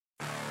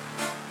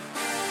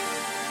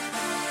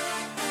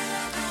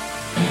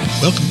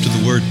Welcome to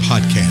the Word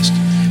Podcast.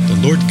 The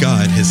Lord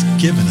God has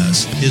given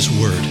us His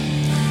Word.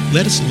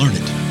 Let us learn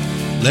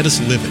it. Let us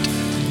live it.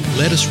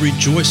 Let us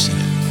rejoice in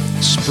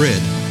it.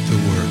 Spread the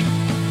Word.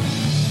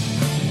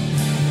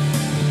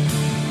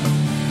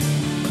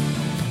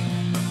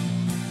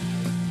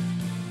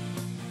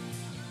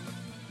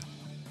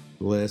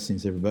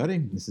 Blessings, everybody.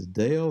 This is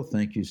Dale.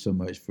 Thank you so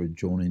much for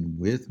joining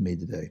with me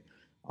today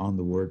on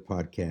the Word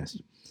Podcast.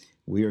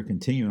 We are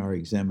continuing our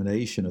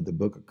examination of the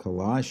book of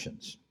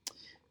Colossians.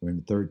 We're in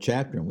the third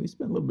chapter, and we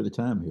spent a little bit of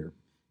time here,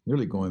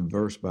 nearly going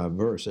verse by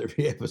verse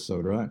every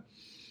episode, right?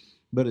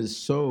 But it's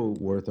so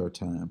worth our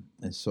time.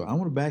 And so I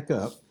want to back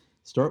up,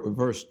 start with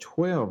verse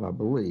 12, I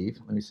believe.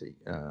 Let me see.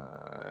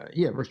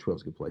 Verse 12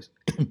 is a good place.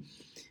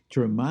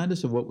 To remind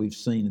us of what we've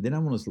seen, and then I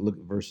want us to look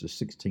at verses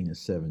 16 and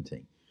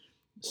 17.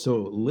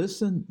 So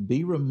listen,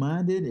 be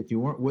reminded, if you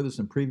weren't with us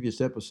in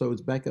previous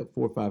episodes, back up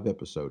 4 or 5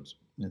 episodes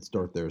and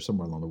start there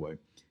somewhere along the way.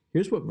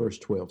 Here's what verse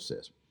 12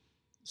 says.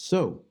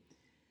 So,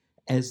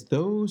 as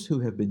those who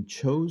have been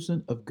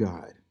chosen of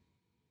God,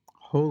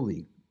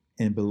 holy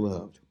and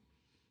beloved,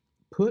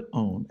 put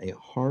on a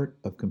heart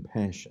of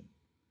compassion,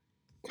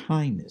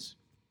 kindness,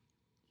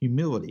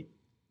 humility,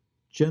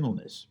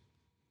 gentleness,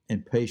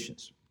 and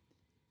patience,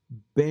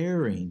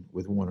 bearing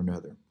with one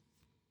another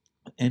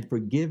and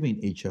forgiving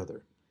each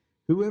other.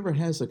 Whoever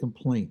has a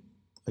complaint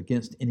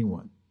against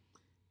anyone,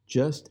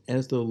 just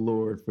as the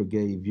Lord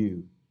forgave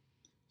you,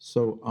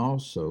 so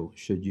also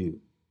should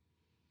you.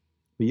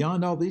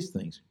 Beyond all these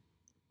things,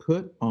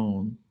 put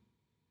on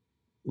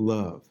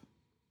love,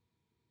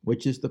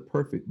 which is the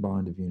perfect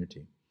bond of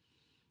unity.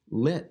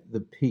 Let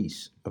the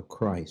peace of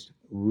Christ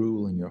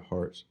rule in your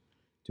hearts,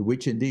 to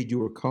which indeed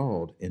you are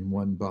called in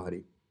one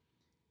body,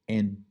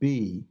 and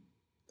be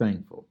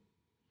thankful.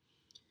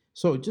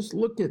 So just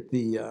look at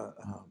the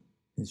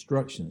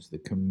instructions, the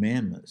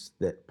commandments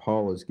that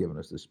Paul has given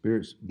us, the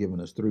Spirit's given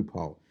us through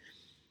Paul.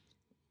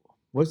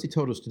 What has he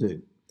told us to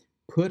do?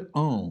 Put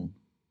on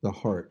the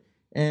heart.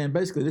 And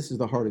basically, this is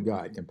the heart of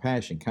God: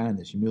 compassion,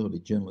 kindness, humility,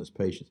 gentleness,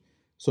 patience.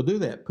 So do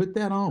that. Put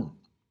that on.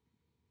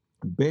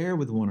 Bear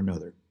with one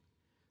another.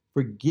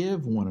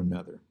 Forgive one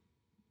another.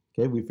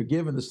 Okay, we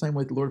forgive in the same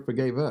way the Lord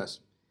forgave us.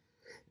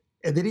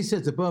 And then he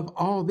says, above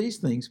all these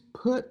things,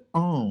 put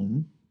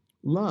on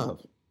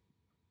love.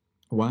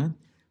 Why?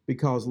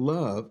 Because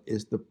love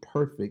is the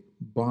perfect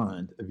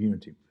bond of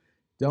unity.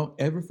 Don't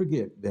ever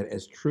forget that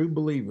as true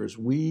believers,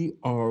 we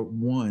are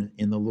one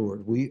in the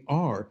Lord. We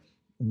are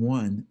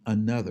one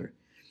another.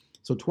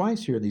 So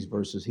twice here in these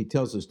verses, he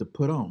tells us to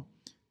put on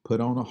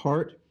a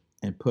heart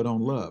and put on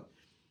love.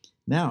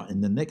 Now,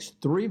 in the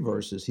next 3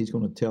 verses, he's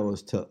going to tell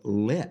us to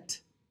let,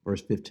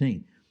 verse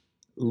 15,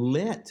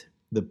 let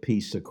the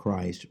peace of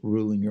Christ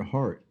rule in your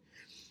heart.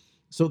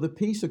 So the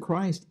peace of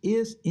Christ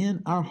is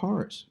in our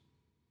hearts.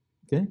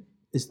 Okay?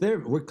 It's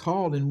there. We're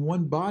called in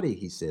one body,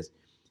 he says.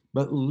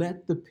 But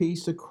let the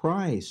peace of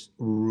Christ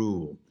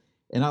rule.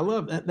 And I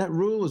love that. That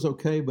rule is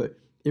okay, but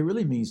it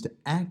really means to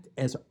act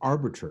as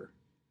arbiter.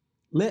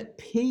 Let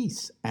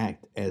peace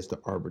act as the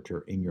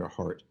arbiter in your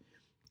heart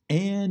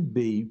and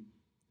be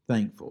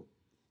thankful.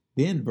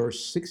 Then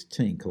verse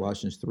 16,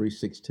 Colossians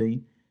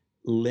 3:16,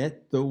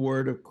 let the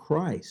word of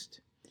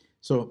Christ.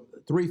 So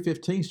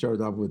 3:15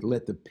 starts off with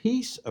let the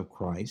peace of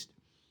Christ.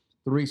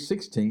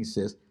 3:16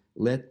 says,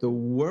 let the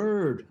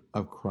word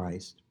of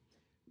Christ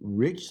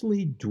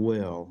richly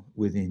dwell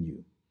within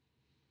you,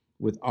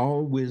 with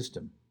all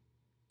wisdom,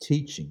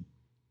 teaching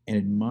and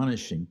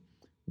admonishing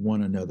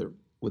one another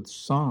with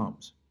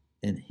psalms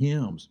and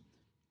hymns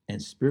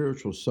and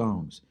spiritual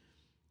songs,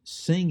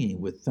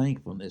 singing with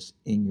thankfulness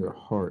in your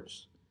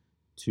hearts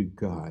to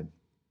God.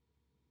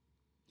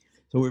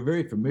 So we're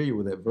very familiar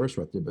with that verse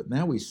right there, but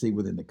now we see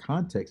within the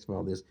context of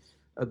all this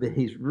that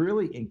he's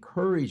really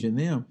encouraging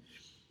them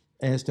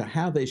as to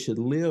how they should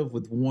live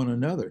with one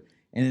another.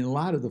 And in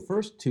light of the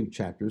first 2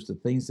 chapters, the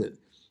things that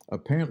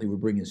apparently were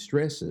bringing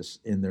stresses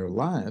in their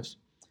lives,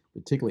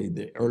 particularly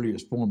the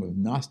earliest form of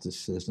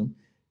Gnosticism,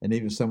 and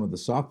even some of the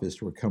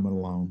sophists were coming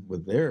along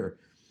with their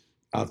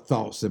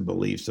thoughts and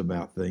beliefs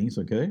about things,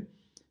 okay?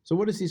 So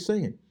what is he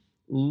saying?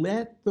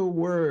 Let the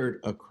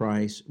word of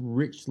Christ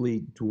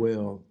richly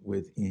dwell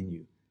within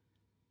you.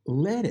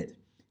 Let it.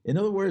 In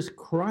other words,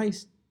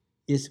 Christ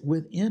is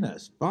within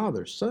us.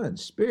 Father, Son,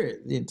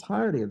 Spirit, the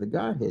entirety of the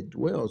Godhead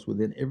dwells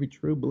within every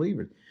true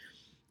believer.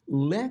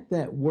 Let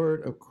that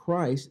word of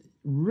Christ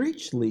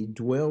richly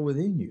dwell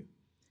within you.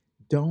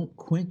 Don't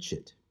quench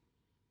it.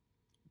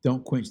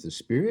 Don't quench the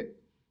Spirit.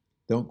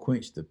 Don't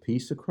quench the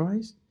peace of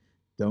Christ.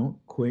 Don't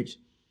quench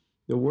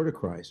the word of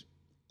Christ.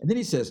 And then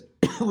he says,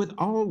 with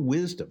all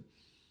wisdom.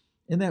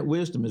 And that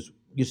wisdom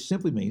just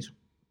simply means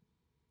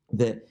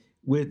that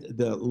with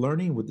the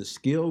learning, with the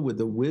skill, with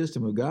the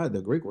wisdom of God,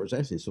 the Greek word is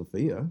actually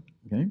Sophia,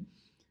 okay?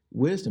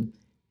 Wisdom,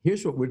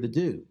 here's what we're to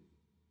do.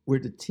 We're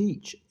to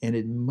teach and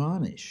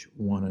admonish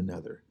one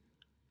another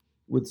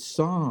with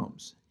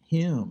psalms,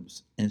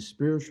 hymns, and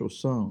spiritual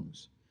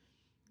songs,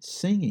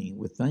 singing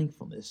with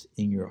thankfulness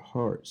in your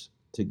hearts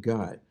to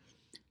God.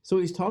 So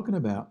he's talking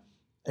about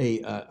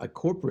a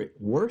corporate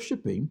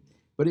worshiping,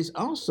 But he's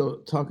also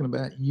talking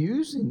about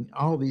using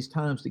all these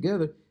times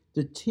together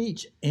to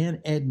teach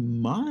and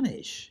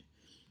admonish.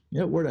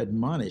 The word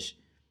admonish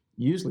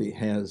usually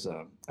has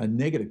a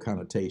negative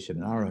connotation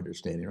in our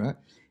understanding, right?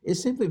 It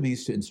simply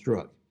means to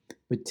instruct,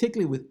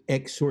 particularly with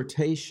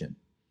exhortation.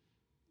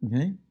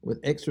 Okay, with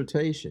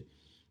exhortation,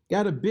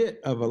 got a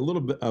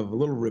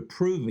little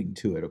reproving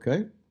to it.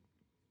 Okay,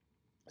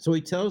 so he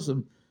tells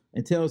them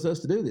and tells us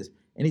to do this,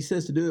 and he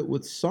says to do it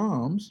with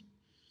psalms,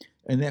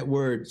 and that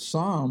word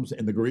psalms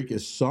in the Greek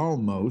is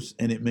psalmos,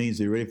 and it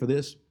means, are you ready for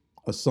this?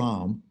 A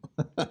psalm.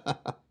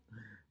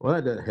 Well,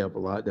 that doesn't help a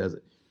lot, does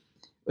it?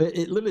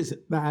 It literally is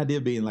the idea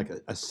of being like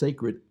a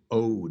sacred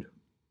ode,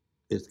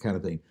 is the kind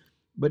of thing.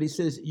 But he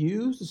says,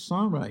 use the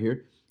psalm right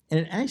here, and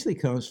it actually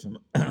comes from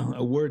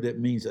a word that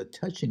means a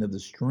touching of the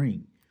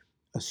string,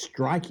 a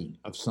striking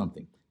of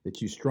something,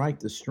 that you strike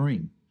the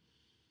string.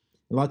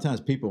 A lot of times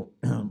people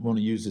want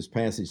to use this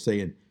passage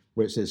saying,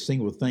 where it says,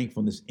 sing with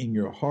thankfulness in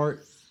your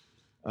heart.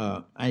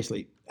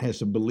 Actually has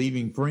some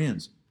believing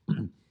friends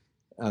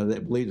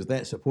that believe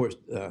that supports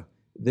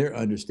their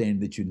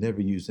understanding that you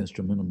never use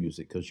instrumental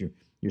music because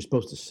you're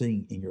supposed to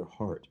sing in your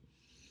heart.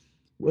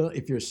 Well,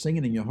 if you're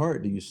singing in your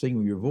heart, do you sing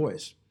with your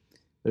voice?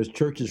 There's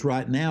churches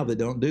right now that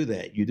don't do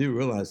that. You do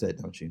realize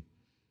that, don't you?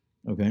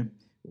 Okay.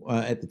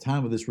 At the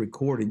time of this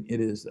recording,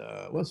 it is,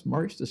 it's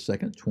March the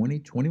 2nd,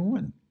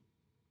 2021.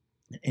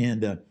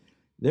 And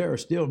there are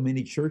still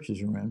many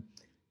churches around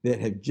that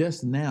have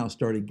just now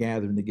started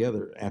gathering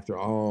together after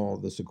all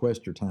the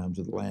sequester times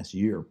of the last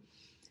year.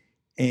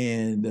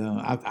 And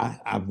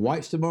I've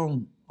watched them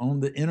on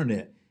the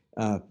internet.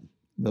 The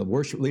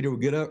worship leader will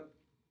get up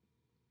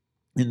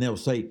and they'll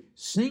say,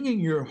 sing in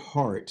your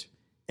heart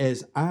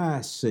as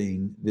I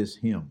sing this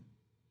hymn.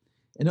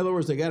 In other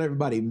words, they got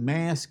everybody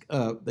masked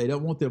up. They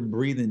don't want them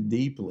breathing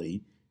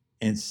deeply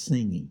and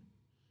singing.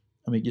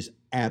 I mean, just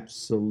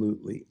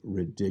absolutely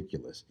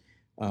ridiculous.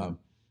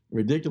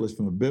 Ridiculous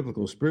from a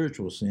biblical,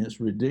 spiritual sense,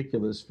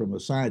 ridiculous from a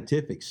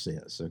scientific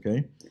sense,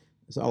 okay?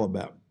 It's all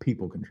about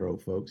people control,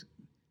 folks.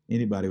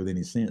 Anybody with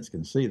any sense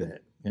can see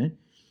that, okay?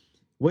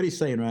 What he's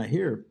saying right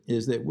here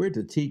is that we're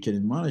to teach and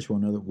admonish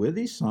one another with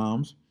these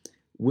psalms,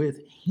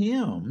 with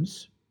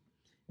hymns,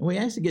 and we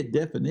actually get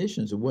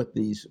definitions of what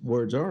these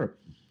words are.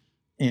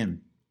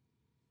 And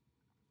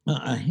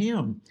a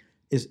hymn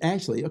is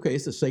actually, okay,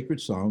 it's a sacred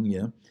song,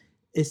 yeah.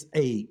 It's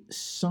a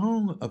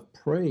song of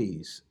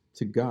praise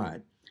to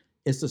God.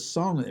 It's a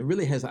song that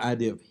really has the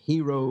idea of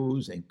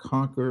heroes and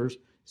conquerors.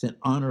 It's in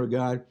honor of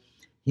God.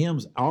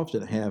 Hymns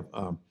often have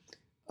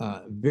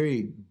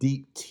very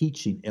deep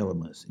teaching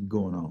elements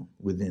going on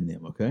within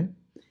them, okay?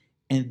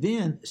 And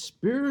then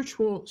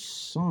spiritual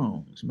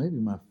songs, maybe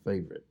my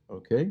favorite,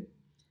 okay?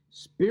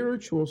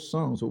 Spiritual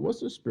songs. Well,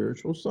 what's a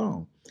spiritual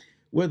song?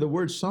 Well, the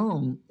word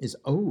song is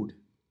ode.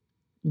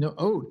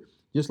 Ode.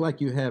 Just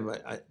like you have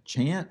a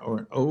chant or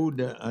an ode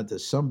to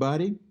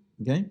somebody,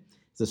 okay?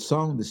 It's a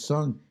song that's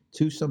sung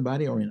to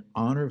somebody or in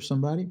honor of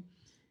somebody.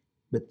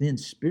 But then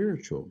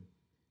spiritual,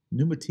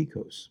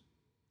 pneumatikos,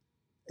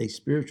 a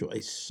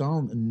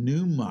song,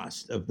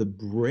 pneumos, of the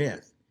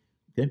breath,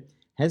 okay?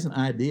 Has an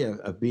idea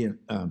of being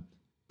an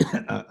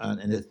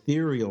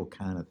ethereal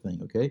kind of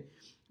thing, okay?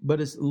 But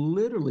it's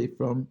literally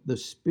from the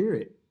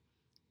spirit.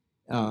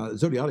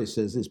 Zodialis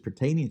says it's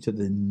pertaining to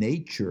the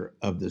nature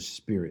of the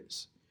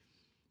spirits.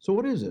 So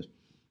what is this?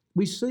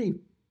 We see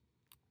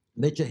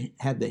that you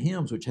have the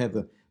hymns, which have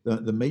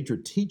the major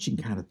teaching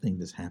kind of thing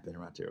that's happening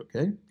right there,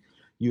 okay?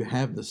 You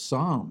have the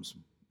psalms,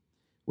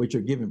 which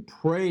are giving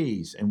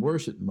praise and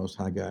worship to the Most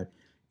High God.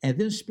 And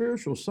then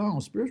spiritual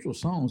songs. Spiritual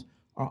songs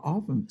are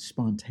often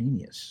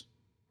spontaneous.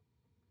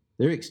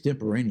 They're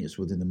extemporaneous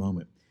within the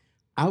moment.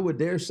 I would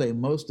dare say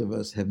most of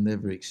us have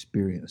never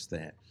experienced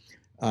that.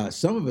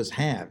 Some of us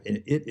have,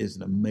 and it is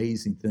an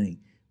amazing thing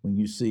when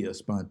you see a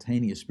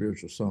spontaneous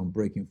spiritual song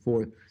breaking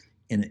forth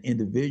in an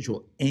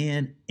individual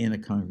and in a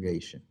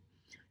congregation.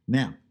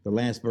 Now, the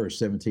last verse,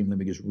 17, let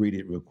me just read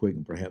it real quick,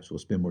 and perhaps we'll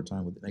spend more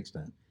time with it next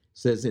time. It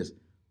says this,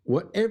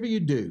 whatever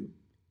you do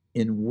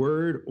in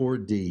word or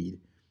deed,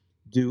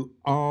 do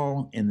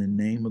all in the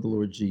name of the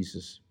Lord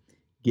Jesus,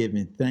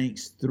 giving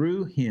thanks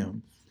through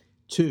him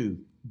to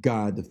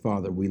God the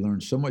Father. We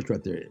learned so much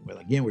right there. Well,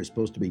 again, we're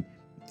supposed to be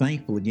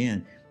thankful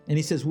again. And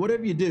he says,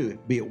 whatever you do,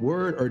 be it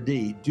word or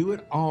deed, do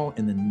it all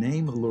in the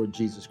name of the Lord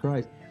Jesus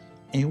Christ.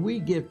 And we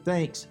give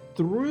thanks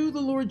through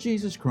the Lord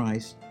Jesus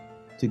Christ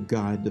to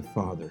God the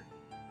Father.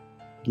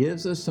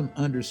 Gives us some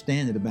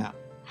understanding about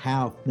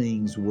how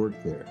things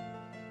work there.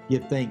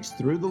 Give thanks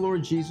through the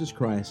Lord Jesus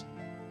Christ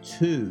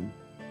to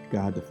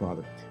God the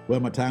Father. Well,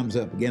 my time's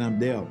up. Again, I'm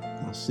Dale.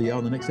 I'll see y'all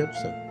in the next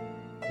episode.